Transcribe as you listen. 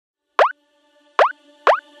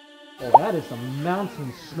Oh, that is a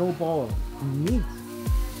mountain snowball of meat.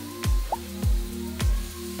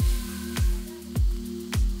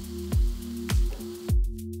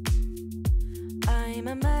 I'm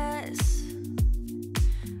a mess.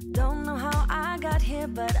 Don't know how I got here,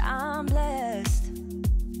 but I'm blessed.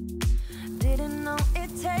 Didn't know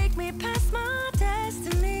it'd take me past my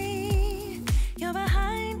destiny. You're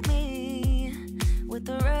behind me with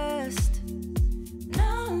the rest.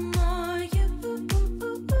 No more you.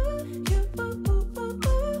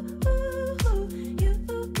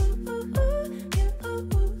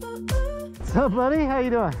 What's up, buddy? How you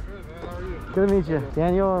doing? Good, man. How are you? Good to meet you.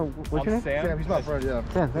 Daniel, what's your name? Sam. Sam, he's my friend, yeah.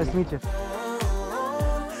 Sam, nice to meet you.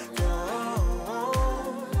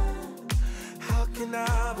 How can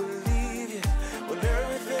I believe you when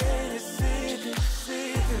everything is secret,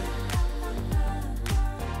 secret?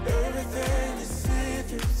 Everything is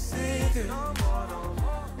secret, secret.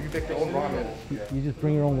 You make your own ramen. You just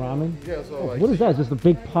bring your own ramen? Yeah, so Oh, like... what is that? Just a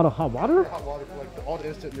big pot of hot water? Hot water, like all the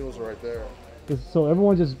instant noodles are right there. So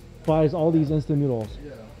everyone just buys all these instant noodles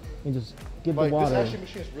Yeah. and just give Like the water. this actually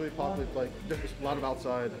machine is really popular. Like there's a lot of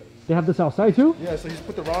outside. They have this outside too? Yeah, so you just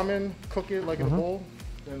put the ramen, cook it like in a bowl,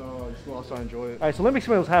 and just go outside and enjoy it. All right, so let me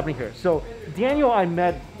explain what's happening here. So Daniel I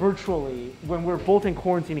met virtually when we were both in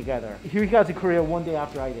quarantine together. He got to Korea one day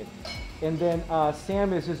after I did. And then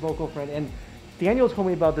Sam is his local friend. And Daniel told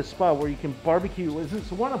me about this spot where you can barbecue.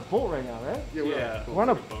 So we're on a boat right now, right? Yeah, We're on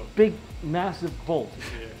a big, massive boat.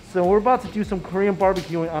 Yeah. So we're about to do some Korean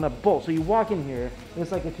barbecuing on a boat. So you walk in here, and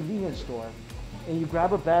it's like a convenience store. And you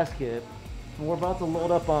grab a basket, and we're about to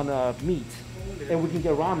load up on meat. And we can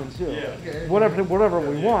get ramen too. Yeah. Whatever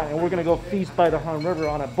we want. And we're going to go feast by the Han River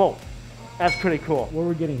on a boat. That's pretty cool. What are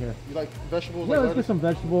we getting here? You like vegetables? Yeah, like let's get some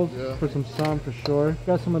vegetables. Yeah. Put some sun for sure.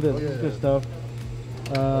 Got some of this good stuff.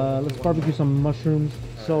 Let's barbecue some mushrooms.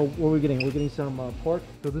 So what are we getting? We're getting some pork.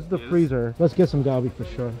 So this is the freezer. Let's get some galbi for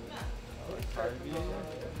sure.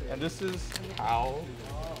 And this is cow.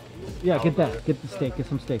 Yeah, get that. Get the steak. Get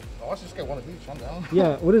some steak. Oh, let's just get one of each. I'm down.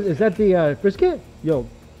 Yeah, what is that the brisket? Yo,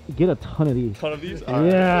 get a ton of these. Ton of these?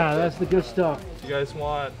 Yeah, that's the good stuff. You guys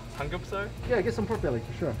want samgyeopsal? Yeah, get some pork belly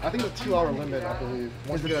for sure. I think it's a 2-hour limit, I believe.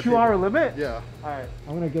 Is it a 2-hour limit? Yeah. Alright,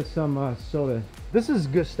 I'm gonna get some soda. This is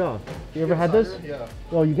good stuff. You ever had this? Yeah.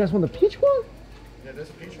 Oh, you guys want the peach one? Yeah, there's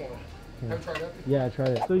a peach one. Have you tried that? Yeah, I tried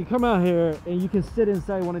it. So you come out here and you can sit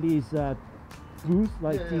inside one of these booths,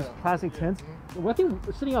 like these plastic tents. Well, I think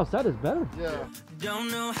sitting outside is better. Yeah. Don't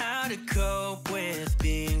know how to cope with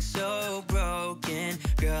being so broken.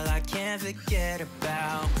 Girl, I can't forget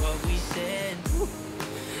about what we said.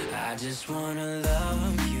 I just wanna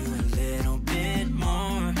love you a little bit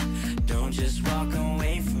more. Don't just walk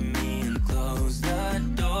away from me and close the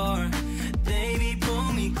door. Baby,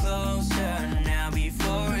 pull me closer now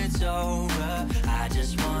before it's over. I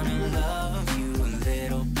just wanna love you a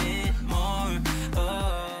little bit more.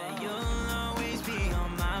 Oh, you'll always be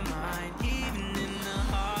on my mind, even in the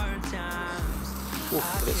hard times.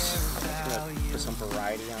 Put some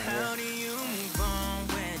variety on How do you move on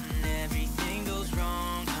when everything goes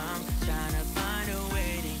wrong? I'm trying to find a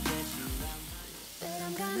way to get you out. But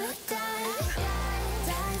I'm gonna dive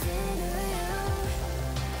into you.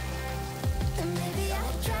 And maybe I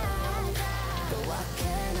tried, but what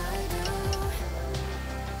can I do?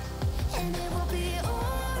 And it will be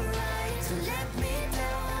alright. So let me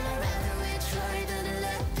down. I'd rather we try than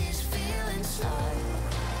let these feelings slide.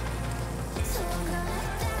 So I'm gonna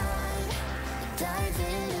dive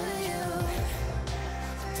into you.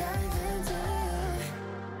 Dive into you.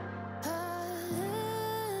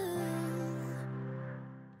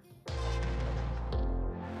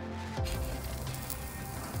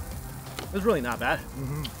 It's really not bad.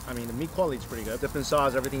 I mean, the meat quality is pretty good. Dipping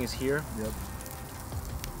sauce, everything is here. Yep.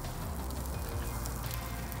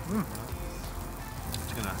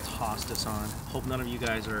 Just gonna toss this on. Hope none of you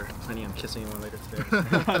guys are planning on kissing anyone later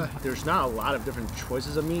today. There's not a lot of different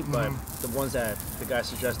choices of meat, but the ones that the guy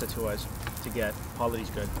suggested to us to get, quality's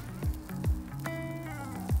good.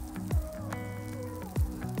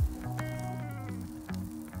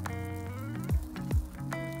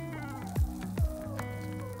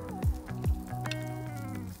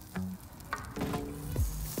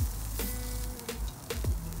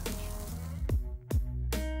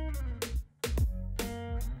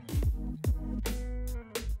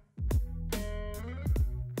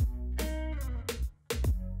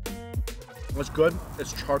 What's good,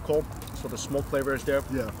 it's charcoal, so the smoke flavor is there.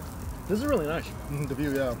 Yeah. This is really nice. The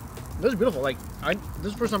view, yeah. This is beautiful. Like, this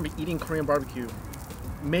is the first time I'm eating Korean barbecue,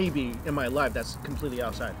 maybe in my life, that's completely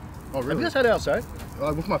outside. Oh, really? Have you guys had it outside?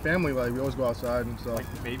 With my family, like we always go outside and stuff.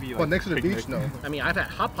 Like maybe But next to the picnic. beach, no. I mean, I've had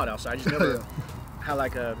hot pot outside, I just never had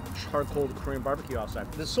like a charcoal Korean barbecue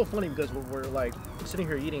outside. This is so funny because we're like sitting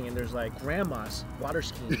here eating and there's like grandma's water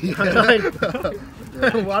skiing.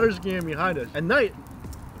 Water skiing behind us. At night,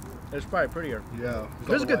 it's probably prettier. Yeah.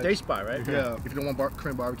 This is a good day spot, right? Yeah. If you don't want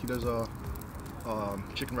Korean barbecue, there's a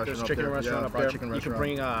chicken restaurant There's a chicken restaurant up there. Chicken You can restaurant.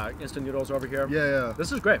 bring instant noodles over here. Yeah.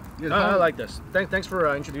 This is great. Yeah, I like this. Thanks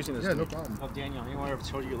for introducing this Yeah, to no me. problem. Oh, Daniel, anyone ever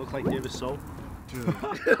told you you look like David Seoul? Dude.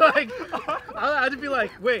 Like, I'd be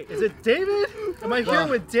like, wait, is it David? Am I here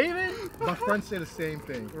with David? My friends say the same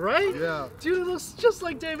thing. Right? Yeah. Dude, it looks just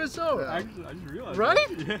like David Seoul. Yeah. Actually, I just realized.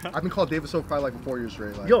 Right? that. Yeah. I've been called David So probably like for 4 years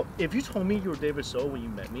straight. Like. Yo, if you told me you were David Seoul when you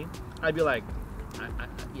met me, I'd be like,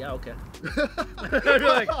 yeah, okay. I'd be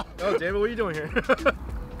like, oh, David, what are you doing here?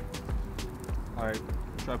 All right.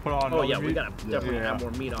 Should I put on? Oh other yeah, we meat? gotta definitely Yeah. add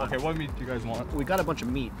more meat on. Okay, what meat do you guys want? We got a bunch of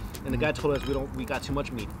meat, and the guy told us we got too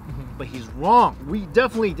much meat, but he's wrong. We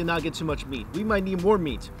definitely did not get too much meat. We might need more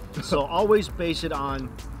meat, so always base it on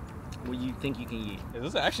what you think you can eat. This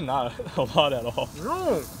is actually not a lot at all.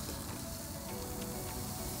 No.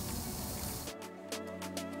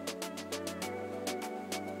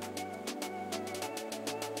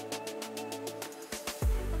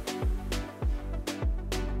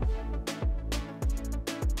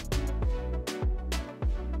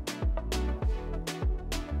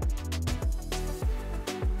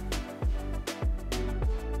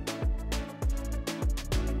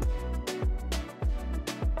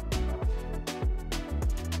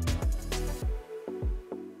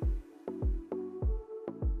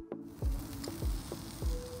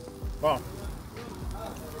 Wow.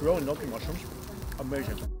 Grilled gnocchi mushrooms,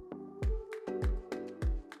 amazing.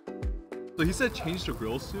 So he said change the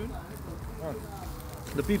grill soon.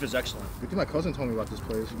 The beef is excellent. I think my cousin told me about this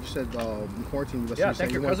place. You said in quarantine. Yeah,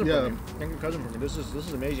 thank your cousin yeah. for me. Thank your cousin for me. This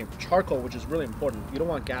is amazing. Charcoal, which is really important. You don't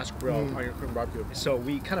want gas grill on your Korean barbecue. So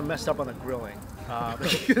we kind of messed up on the grilling.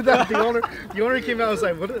 The owner came out and was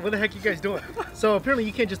like, what the heck are you guys doing? So apparently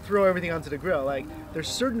you can't just throw everything onto the grill. Like there's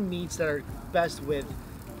certain meats that are best with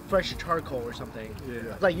fresh charcoal or something.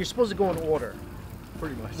 Yeah. Like you're supposed to go in order.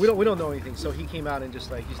 Pretty much. We don't know anything. So he came out and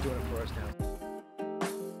just like he's doing it for us now.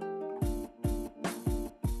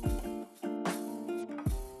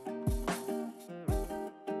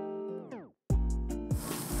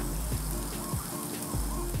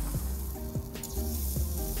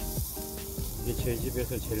 이게 제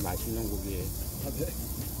집에서 제일 맛있는 고기예요.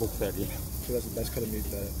 목살이. So that's the best cut of meat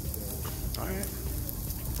that. All right.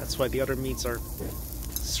 That's why the other meats are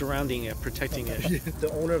surrounding it, protecting it. The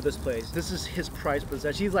owner of this place, this is his prized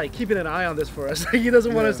possession. He's like keeping an eye on this for us. He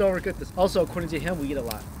doesn't want us to overcook this. Also, according to him, we eat a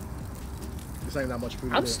lot. It's not even that much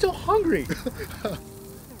food. I'm still hungry.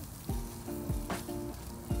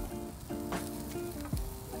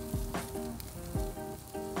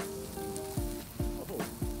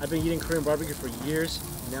 I've been eating Korean barbecue for years.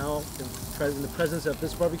 Now, in the presence of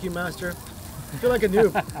this barbecue master, I feel like a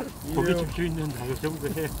noob. 고깃집 주인은 다 정도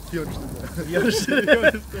해. He understood that. You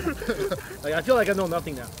understand? Like I feel like I know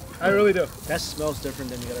nothing now. I really do. That smells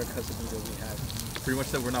different than the other cuts of meat that we had. Pretty much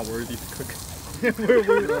said we're not worthy to cook.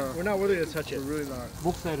 we're not worthy to touch it. We're really not.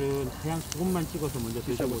 목살은 하얀 소금만 찍어서 먼저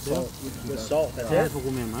드셔보세요. With salt, that's 하얀 it.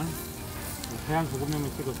 소금에만. 하얀 소금에만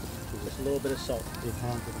찍어서 드셔보세요. Just a little bit of salt. 네,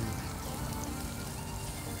 하얀 소금.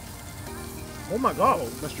 Oh my god.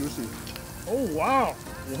 That's juicy. Oh wow.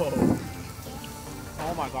 Whoa.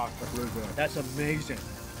 Oh my god. That's really good. That's amazing.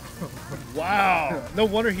 Wow. No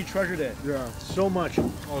wonder he treasured it Yeah. so much.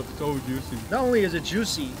 Oh, it's so juicy. Not only is it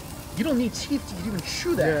juicy, you don't need teeth to even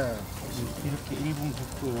chew that. Yeah. 이렇게 1분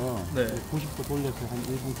굽고요. 네. 90도 돌려서 한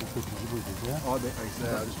 1분 굽고 뒤집어 주세요. Oh,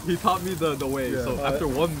 yeah. Just He taught me the way. Yeah. So after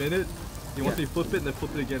 1 minute, he wants me to flip it and then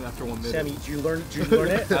flip it again after 1 minute. Sammy, did you learn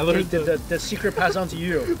it? I learned the secret pass on to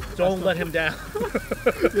you. Don't let him down.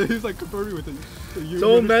 Yeah, he's like confirming with it. You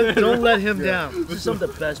Don't understand? let him down. This is some of the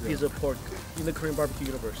best pieces of pork in the Korean barbecue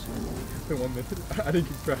universe. In 1 minute. I didn't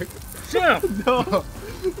keep track. Sam! No.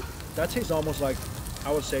 That tastes almost like,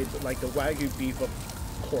 I would say, like the Wagyu beef of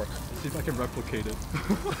pork. See if I can replicate it.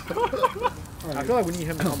 I feel like we need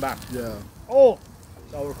him to come back. yeah. Oh!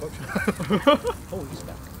 It's overcooked. Oh, he's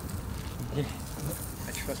back.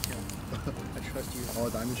 I trust him. I trust you. Oh,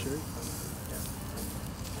 diamond shape.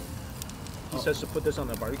 He says to put this on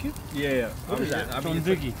the barbecue? Yeah. What is that? I mean, it's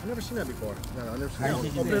like, 쫀득이. I've never seen that before. Yeah, I've never seen that.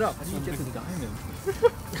 Open it up. how do you get the diamond?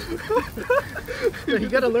 Yeah, you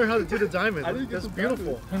gotta learn how to do the diamond. I didn't get That's the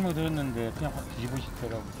beautiful. 설명 들었는데 그냥 확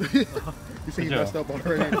뒤집으시더라고. You think he 그죠? messed up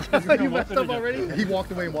already? You messed up already? He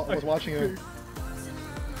walked away and was watching him.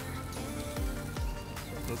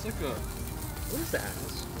 That's like a. What is that?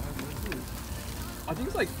 I think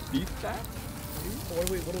it's like beef fat. What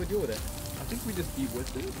do we do with it? I think we just eat with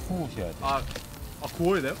it. 구우셔야 돼. 아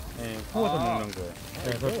구워야 돼요? 네, 구워서 먹는 거예요.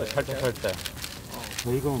 네, 그렇죠. 살 때.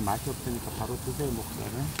 뭐 이거는 맛이 없으니까 바로 드세요,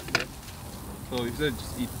 목살은. So you said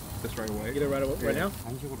just eat this right away. Get it right now?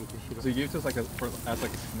 간식으로 드시러. So you gave it to us like as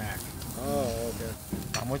like a snack. Oh, okay.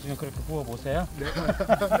 나머지는 그렇게 구워 보세요.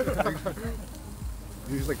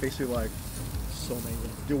 He's like basically like, So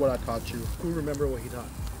amazing. Do what I taught you. Who remember what he taught?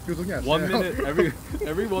 he was looking at 1 Sam. minute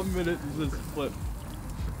every 1 minute is this flip.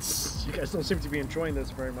 You guys don't seem to be enjoying this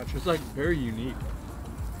very much. It's like very unique.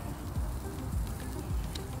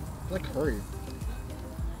 It's like curry.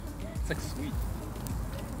 It's like sweet.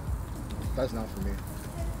 That's not for me.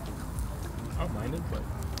 I don't mind it, but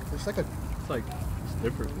It's like a. it's like it's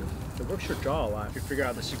different. It works your jaw a lot if you figure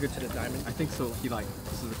out the secret to the diamond. I think so. He like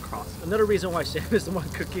this is a cross. Another reason why Sam is the one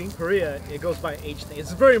cooking Korea, it goes by age thing.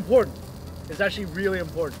 It's very important. It's actually really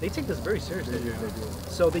important. They take this very seriously. They do.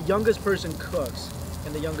 So the youngest person cooks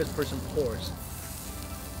and the youngest person pours.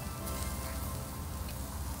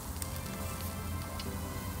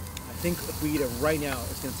 I think if we eat it right now,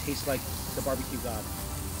 it's gonna taste like the barbecue god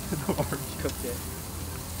cooked it.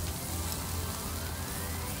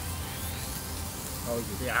 Oh,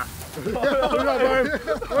 Yeah.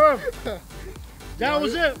 That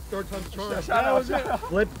was it. Third time's a charm. That was it.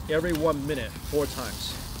 Flip every 1 minute 4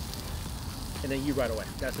 times. And then eat right away.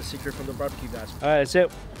 That's the secret from the barbecue guys. All right, that's it.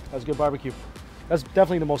 That was good barbecue. That's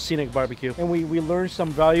definitely the most scenic barbecue. And we learned some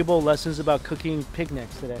valuable lessons about cooking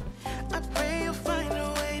picnics today. I pray you'll find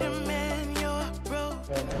a way to mend your road.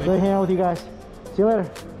 Good hanging out with you guys. See you later.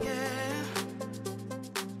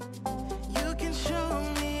 You can show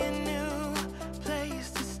me a new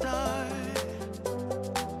place to start.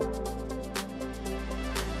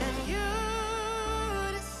 And you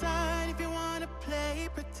decide if you want to play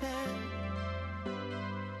pretend.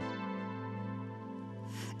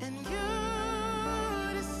 And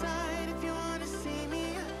you decide if you want to see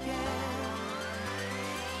me again.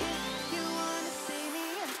 If you want to see me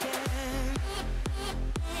again.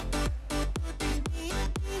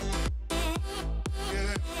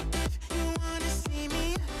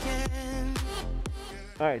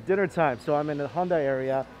 All right, dinner time. So I'm in the Honda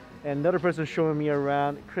area, and another person showing me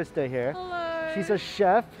around, Krista here. Hello. She's a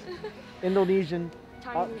chef, Indonesian,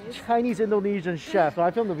 Chinese Indonesian chef. So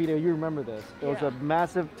I filmed the video. You remember this? It was a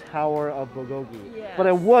massive tower of bulgogi, Yes. but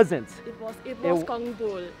it wasn't. It was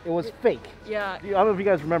kongbul. It was fake. Yeah. I don't know if you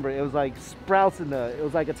guys remember. It was like sprouts in the. It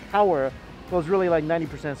was like a tower. It was really like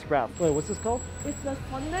 90% sprouts. Wait, what's this called? It's the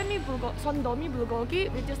Sandeomi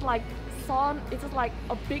Bulgogi, which is like it's just like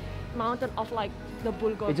a big mountain of like the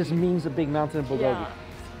bulgogi. It just means a big mountain of bulgogi. Yeah.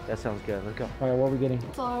 That sounds good. Let's go. All right, what are we getting?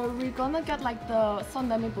 So we're gonna get like the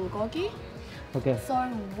Sandeomi Bulgogi. Okay. So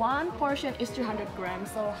one portion is 300 grams.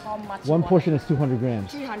 So how much? One you want? portion is 200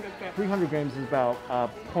 grams. 300 grams. 300 grams is about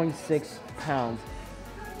 0.6 pounds.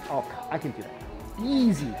 Oh, I can do that.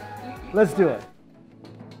 Easy. Let's do it.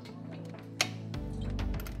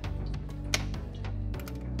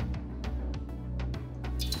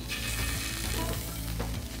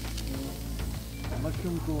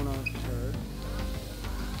 Mushroom tuna curd.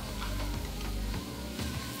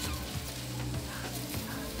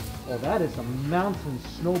 Oh, that is a mountain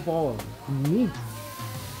snowball of meat.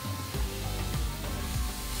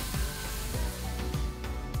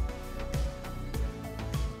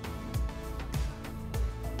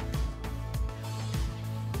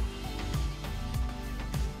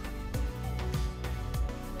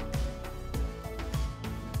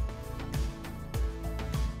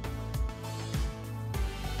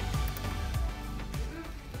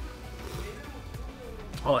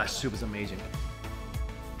 Oh, that soup is amazing.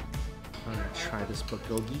 I'm gonna try this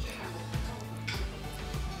bulgogi.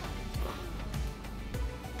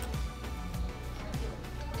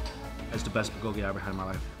 That's the best bulgogi I ever had in my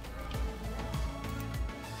life.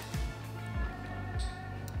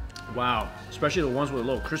 Wow, especially the ones with the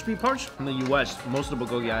little crispy parts. In the US, most of the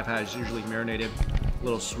bulgogi I've had is usually marinated, a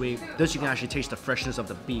little sweet. This you can actually taste the freshness of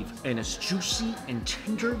the beef, and it's juicy and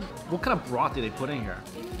tender. What kind of broth do they put in here?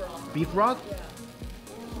 Beef broth?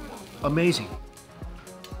 Amazing.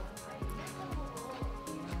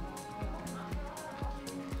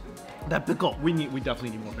 That pickle, we definitely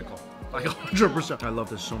need more pickle. Like 100%. I love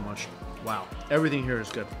this so much. Wow, everything here is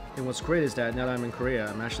good. And what's great is that now that I'm in Korea,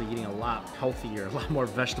 I'm actually eating a lot healthier, a lot more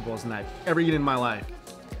vegetables than I've ever eaten in my life.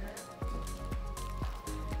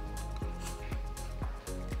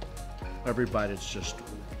 Every bite is just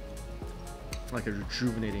like a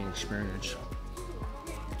rejuvenating experience.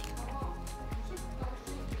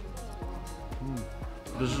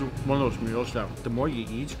 This is one of those meals that the more you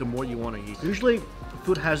eat, the more you want to eat. Usually,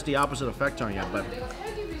 food has the opposite effect on you, but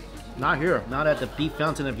not here. Not at the beef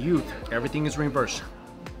fountain of youth. Everything is reversed.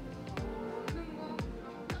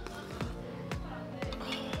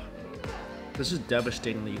 This is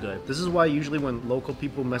devastatingly good. This is why usually when local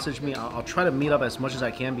people message me, I'll try to meet up as much as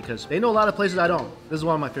I can because they know a lot of places I don't. This is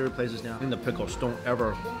one of my favorite places now. And the pickles, don't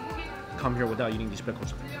ever come here without eating these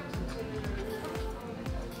pickles.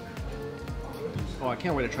 Oh, I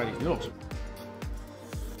can't wait to try these noodles.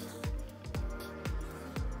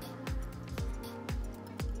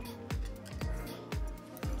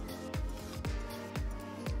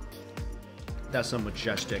 That's some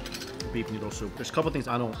majestic beef noodle soup. There's a couple things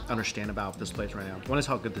I don't understand about this place right now. One is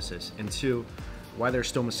how good this is, and two, why there's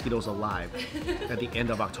still mosquitoes alive at the end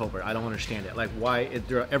of October. I don't understand it. Like, why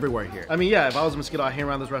they're everywhere here. I mean, yeah, if I was a mosquito, I'd hang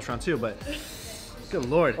around this restaurant too, but good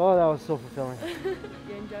lord. Oh, that was so fulfilling.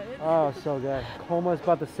 You enjoyed it? Oh, so good. Coma is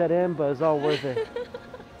about to set in, but it's all worth it.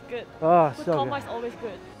 Good. Oh, Food so coma good. is always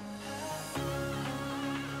good.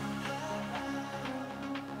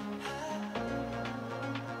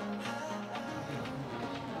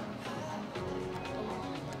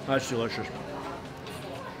 That's delicious.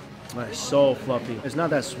 It's so fluffy. It's not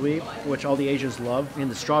that sweet, which all the Asians love,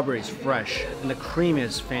 and the strawberry is fresh, and the cream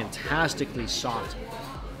is fantastically soft.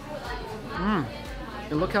 And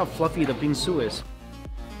look how fluffy the bingsu is.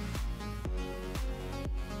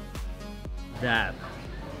 That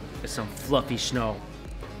is some fluffy snow.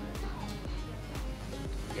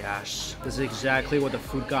 Yes, this is exactly what the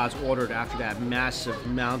food gods ordered after that massive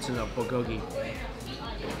mountain of bulgogi.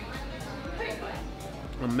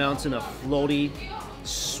 A mountain of floaty,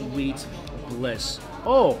 sweet bliss.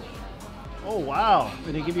 Oh wow.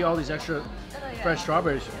 And they give you all these extra fresh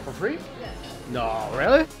strawberries for free? No,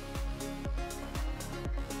 really?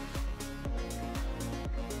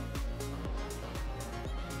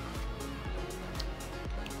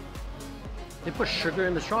 They put sugar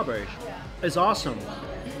in the strawberries. It's awesome.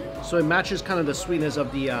 So it matches kind of the sweetness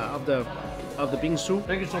of the bingsu.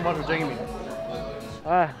 Thank you so much for taking me.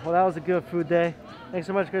 Well, that was a good food day. Thanks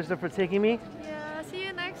so much, Krista, for taking me. Yeah, see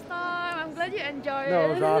you next time. I'm glad you enjoyed No,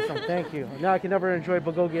 it. it was awesome. Thank you. Now I can never enjoy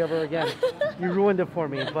bulgogi ever again. You ruined it for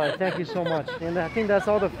me, but thank you so much. And I think that's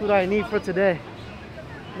all the food I need for today.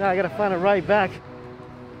 Now I gotta find a ride back.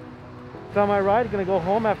 Found my ride. Gonna go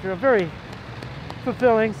home after a very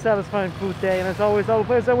fulfilling, satisfying food day. And as always, all the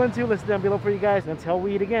places I went to, list down below for you guys. Until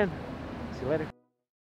we eat again. See you later.